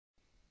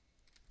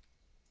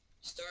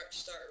Start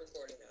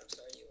recording now.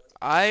 Start a new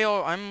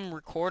one. I'm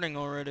recording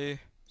already.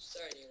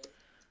 Start a new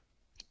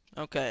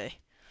one. Okay.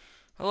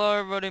 Hello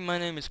everybody, my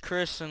name is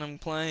Chris and I'm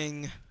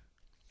playing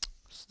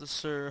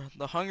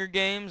the Hunger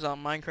Games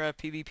on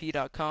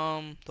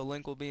minecraftpvp.com. The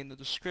link will be in the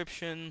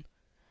description.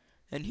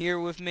 And here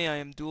with me I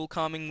am dual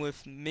comming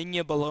with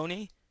Mihnea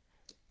Baloney.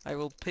 I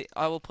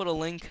will put a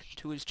link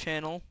to his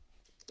channel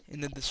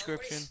in the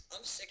description.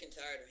 I'm sick and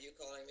tired of you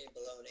calling me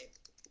baloney.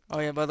 Oh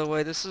yeah, by the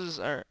way, this is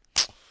our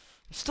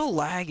I'm still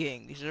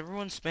lagging because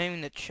everyone's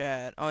spamming the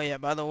chat. Oh yeah,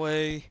 by the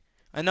way,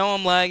 I know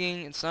I'm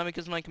lagging. It's not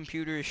because my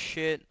computer is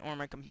shit or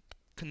my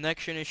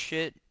connection is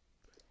shit.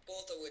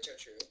 Both of which are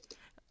true.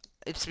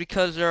 It's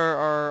because there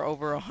are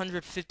over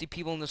 150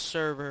 people in the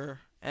server,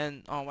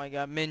 and oh my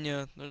god,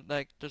 Mihnea,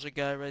 there's a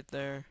guy right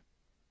there.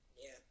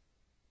 Yeah.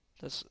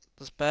 That's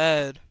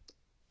bad.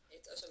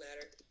 It doesn't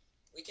matter.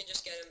 We can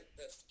just get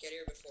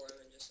here before him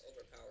and just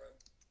overpower him.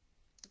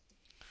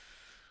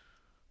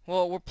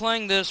 Well, we're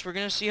playing this. We're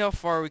gonna see how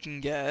far we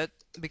can get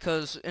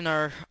because in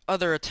our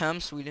other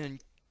attempts we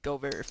didn't go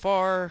very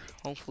far.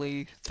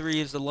 Hopefully 3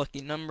 is the lucky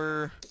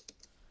number.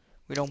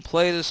 We don't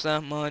play this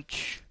that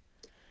much.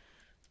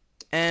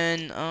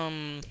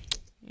 And,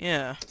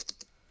 yeah.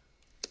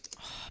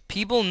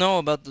 People know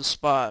about the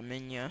spot,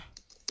 Mihnea.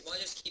 Wanna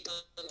just keep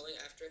on going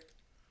after?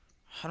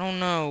 I don't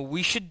know.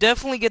 We should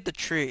definitely get the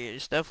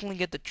trees. Definitely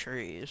get the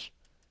trees.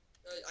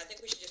 No, I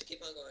think we should just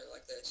keep on going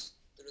like this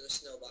through the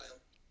snow biome.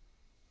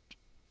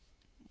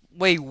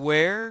 Wait,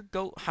 where?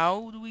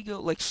 How do we go?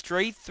 Like,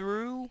 straight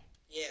through?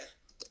 Yeah.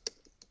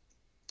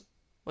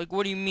 Like,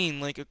 what do you mean?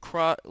 Like,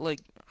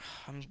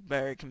 I'm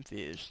very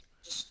confused.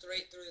 Just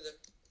straight through the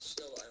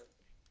snow biome.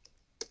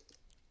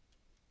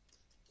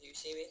 Do you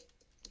see me?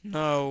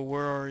 No,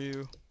 where are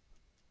you?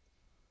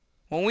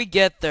 When we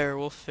get there,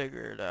 we'll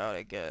figure it out,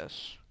 I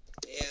guess.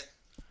 Yeah.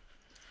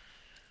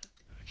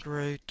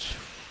 Great.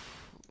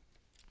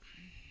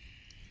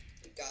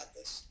 We got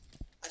this.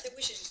 I think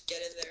we should just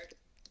get in there,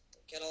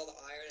 get all the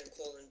iron and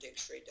coal and dig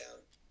straight down.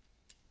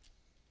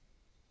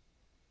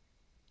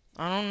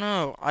 I don't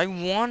know. I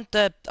want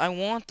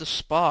the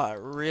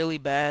spot really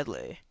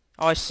badly.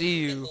 Oh, I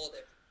see We can you. hold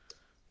it.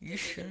 You We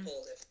sure? can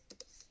hold it.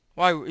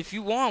 Why, if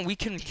you want, we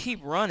can keep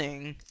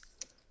running.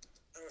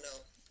 I don't know.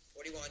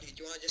 What do you want to do?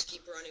 Do you want to just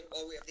keep running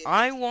while we have the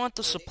I want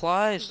the ability?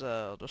 supplies,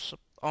 though.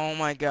 Oh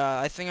my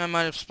god, I think I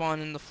might have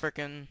spawned in the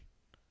frickin'...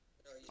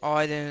 No, you Oh, didn't.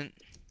 I didn't.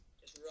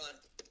 Just run.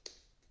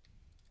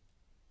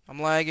 I'm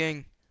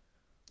lagging.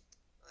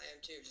 I am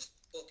too. Just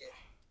book it.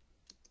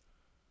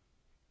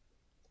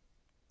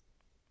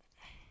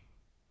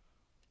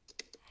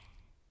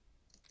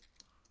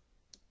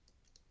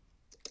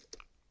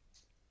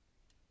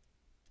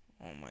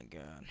 Oh my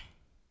god.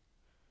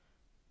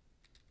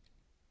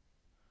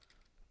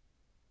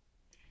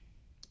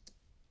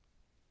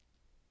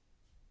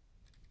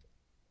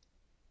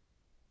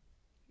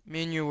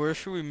 Mihnea, where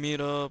should we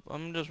meet up?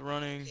 I'm just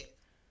running. Cave.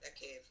 That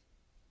cave.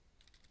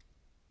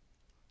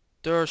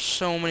 There are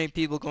so many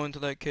people going to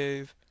that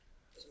cave.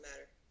 Doesn't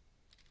matter.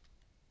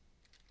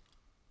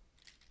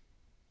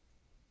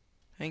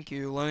 Thank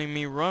you, letting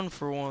me run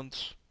for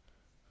once.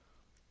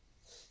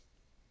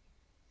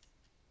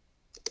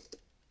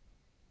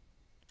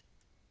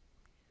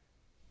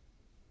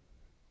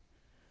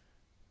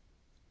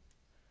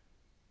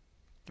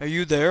 Are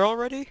you there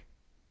already?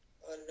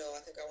 Oh no, I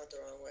think I went the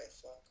wrong way.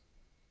 Fuck.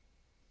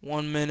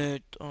 1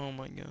 minute. Oh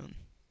my god.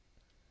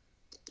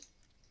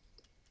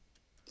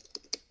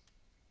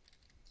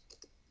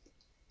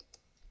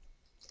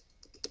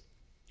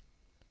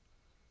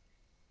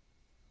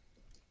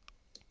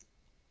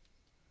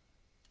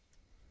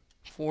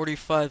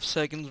 "45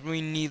 seconds.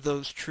 We need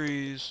those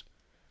trees."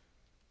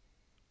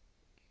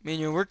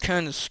 Mihnea, we're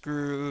kinda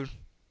screwed.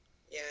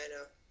 Yeah, I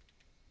know.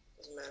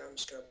 Doesn't matter. I'm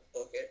just gonna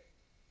book it.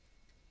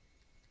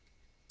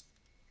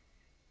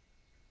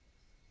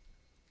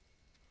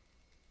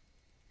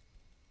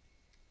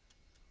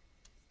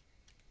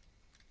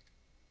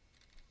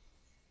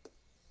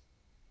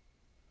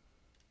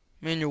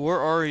 Mihnea, where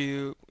are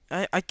you?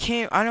 I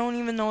don't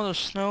even know what the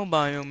snow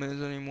biome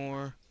is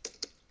anymore.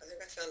 I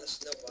think I found the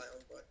snow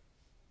biome, but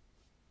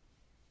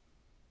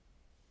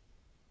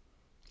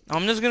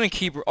I'm just gonna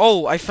keep...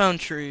 Oh, I found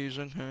trees.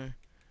 Okay.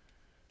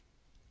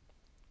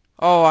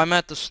 Oh, I'm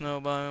at the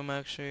snow biome,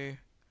 actually.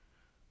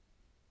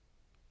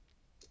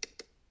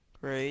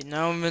 Great.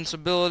 Now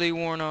invincibility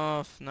worn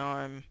off. Now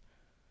I'm...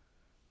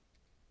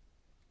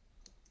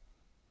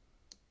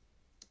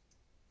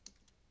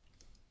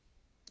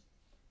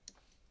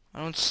 I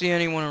don't see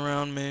anyone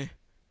around me.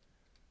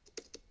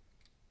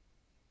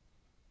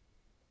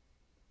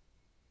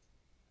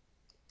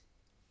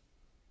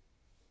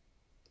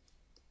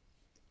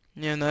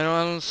 Yeah, and I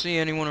don't see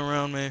anyone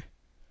around me.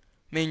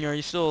 Mihnea, are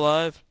you still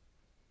alive?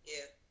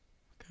 yeah.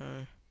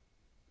 Okay.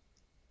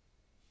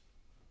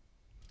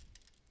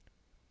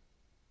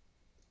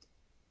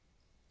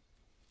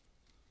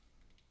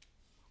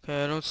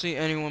 Okay, I don't see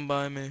anyone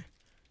by me.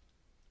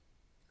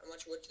 How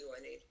much wood do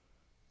I need?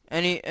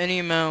 Any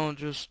amount,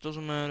 just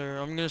doesn't matter.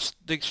 I'm gonna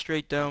dig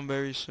straight down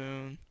very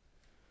soon.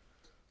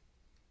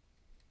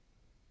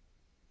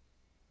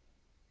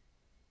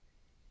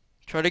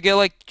 Try to get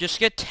like, just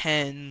get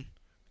 10.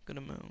 Good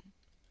amount.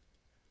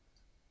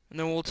 And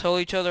then we'll tell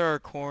each other our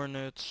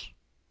coordinates.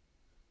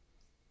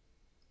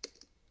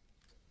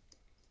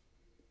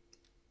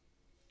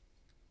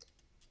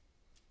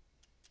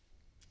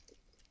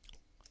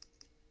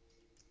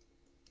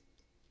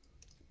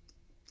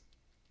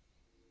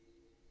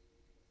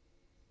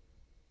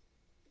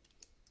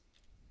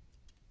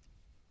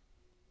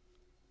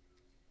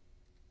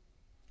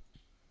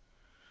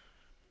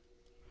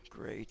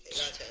 Great. Okay,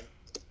 got 10.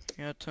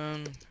 Yeah,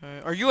 10.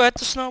 Okay. Are you at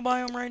the snow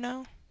biome right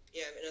now?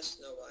 Yeah, I'm in a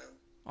snow biome.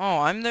 Oh,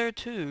 I'm there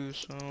too,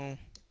 so... I'm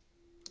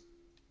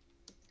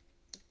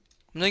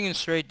thinking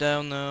straight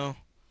down now.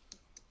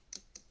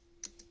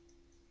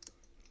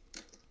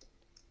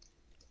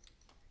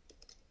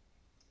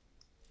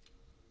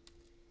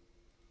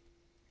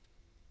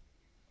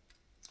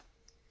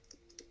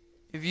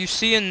 If you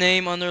see a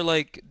name under,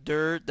 like,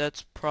 dirt,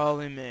 that's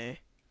probably me.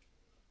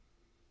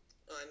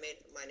 Oh, I made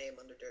my name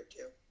under dirt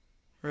too.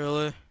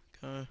 Really?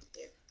 Okay.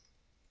 Yeah.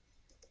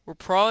 We're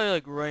probably,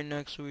 like, right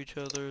next to each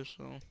other,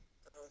 so...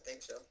 I don't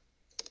think so.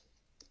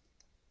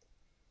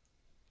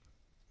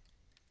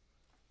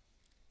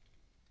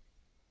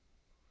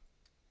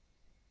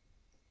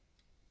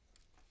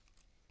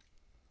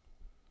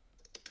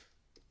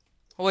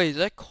 Oh, wait, is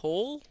that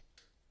coal?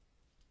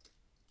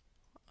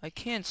 I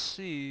can't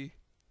see.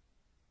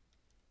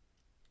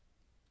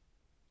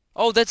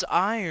 Oh, that's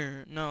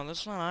iron. No,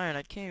 that's not iron.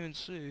 I can't even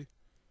see.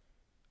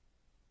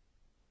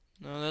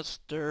 No, that's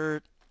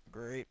dirt.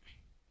 Great.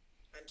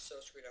 I'm so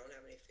screwed. I don't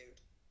have any food.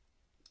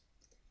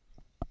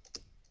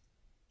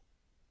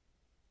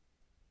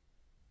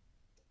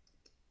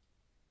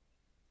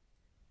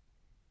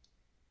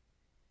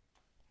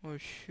 Oh,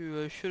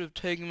 shoot. I should have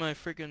taken my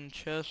freaking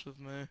chest with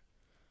me.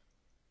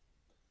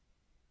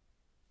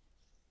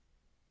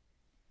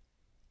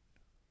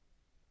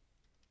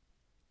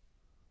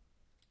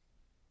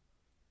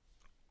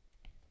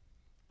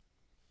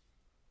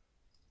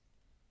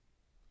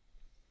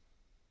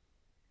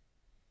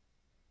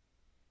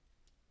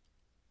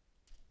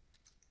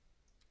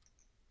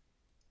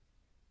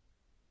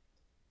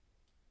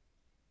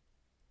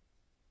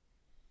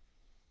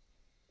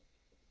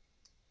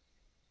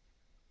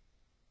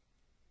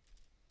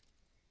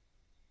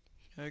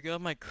 I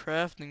got my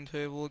crafting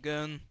table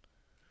again.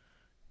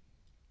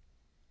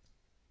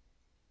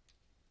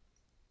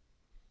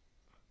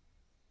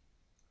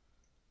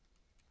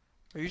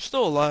 Are you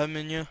still alive,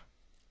 Mihnea?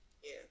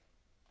 Yeah.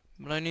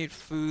 But I need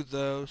food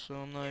though, so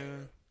I'm not Yeah.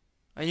 even...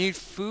 I need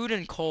food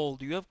and coal.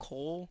 Do you have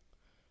coal?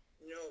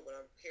 No, but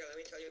I'm here. Let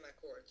me tell you my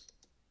chords.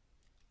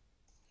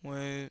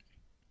 Wait.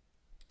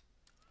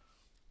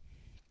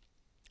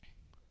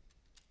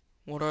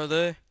 What are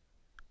they?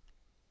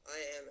 I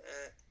am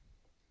at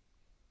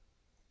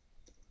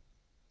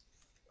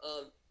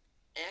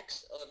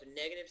x of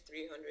negative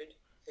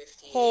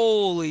 358.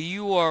 Holy,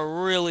 you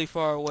are really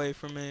far away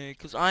from me,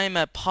 because I am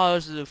at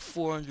positive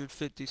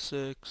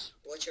 456.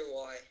 What's your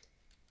y?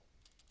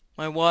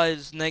 My y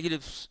is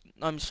negative,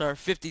 I'm sorry,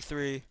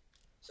 53.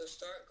 So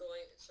start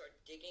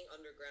digging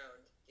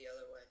underground the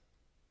other way,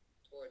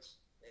 towards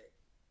me.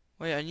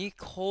 Wait, I need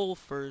coal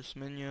first,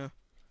 Mihnea.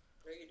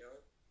 No, you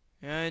don't.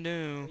 Yeah, I Are do.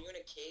 you in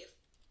a cave?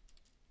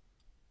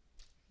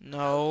 I have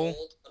No.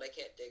 gold, but I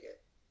can't dig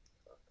it.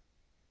 Fuck.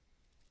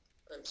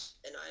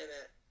 And I am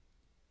at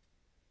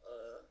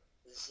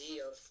z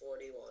of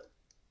 41.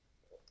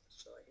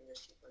 So I can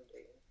just keep on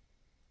digging.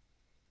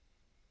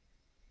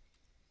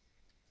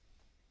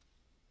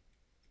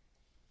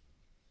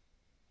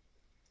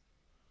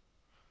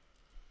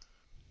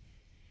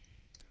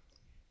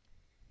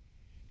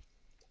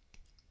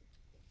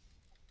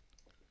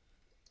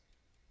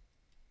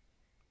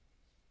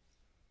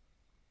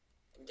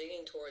 I'm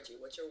digging towards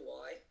you. What's your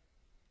y?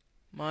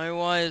 My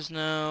y is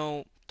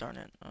now, darn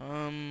it,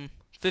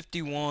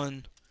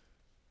 51.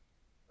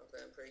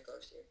 Okay, I'm pretty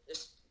close to you.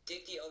 Just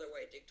dig the other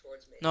way. Dig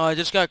towards me. No, I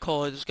just got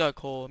coal,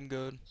 I'm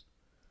good.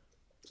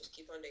 Just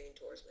keep on digging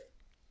towards me.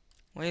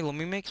 Wait, let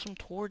me make some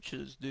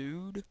torches,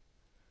 dude.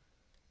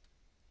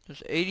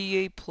 There's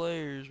 88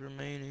 players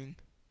remaining.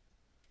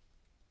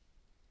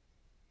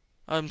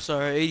 I'm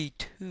sorry,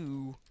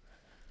 82.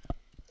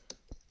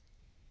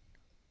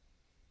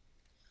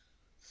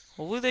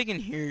 Hopefully they can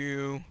hear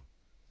you.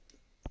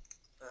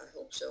 I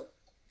hope so.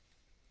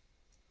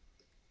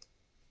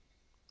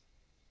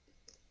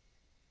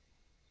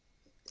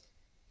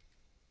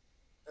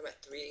 I'm at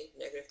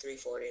negative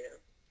 340 now.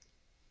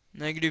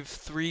 Negative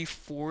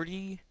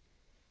 340?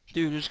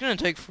 Dude, it's gonna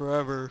take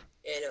forever.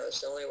 Yeah, no,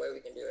 it's the only way we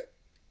can do it.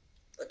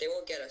 But they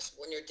won't get us.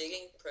 When you're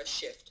digging, press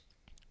shift.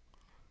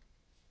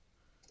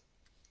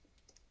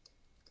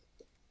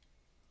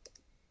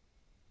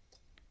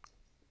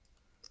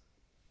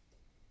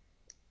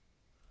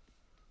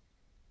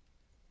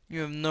 You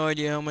have no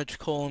idea how much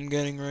coal I'm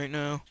getting right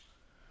now.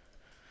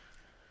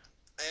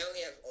 I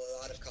only have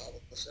a lot of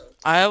cobblestone.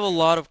 I have a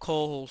lot of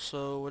coal,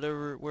 so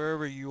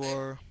wherever you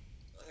are.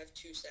 I have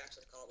 2 stacks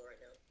of cobble right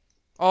now.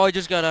 Oh, I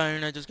just got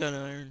iron, Make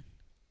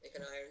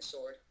an iron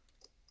sword.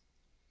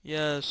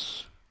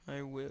 Yes,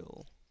 I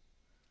will.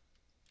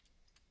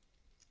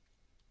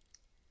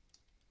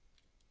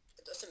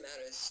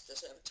 matter. It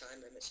doesn't have a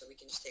time limit, so we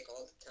can just take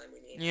all the time we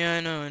need. Yeah,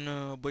 I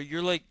know, but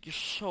you're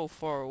so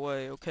far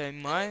away. Okay, I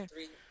know,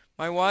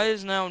 my Y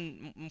is now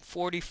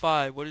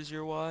 45. What is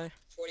your Y?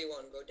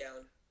 41. Go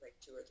down like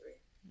 2 or 3.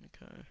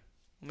 Okay.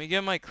 Let me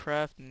get my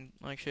craft, and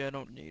actually, I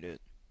don't need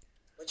it.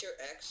 What's your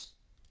X?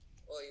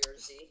 Oh, your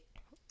Z?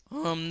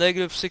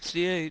 Negative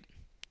 68.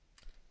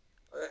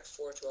 I'm at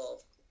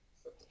 412.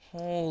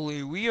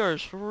 Holy, we are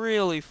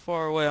really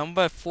far away. I'm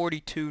about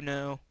 42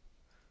 now.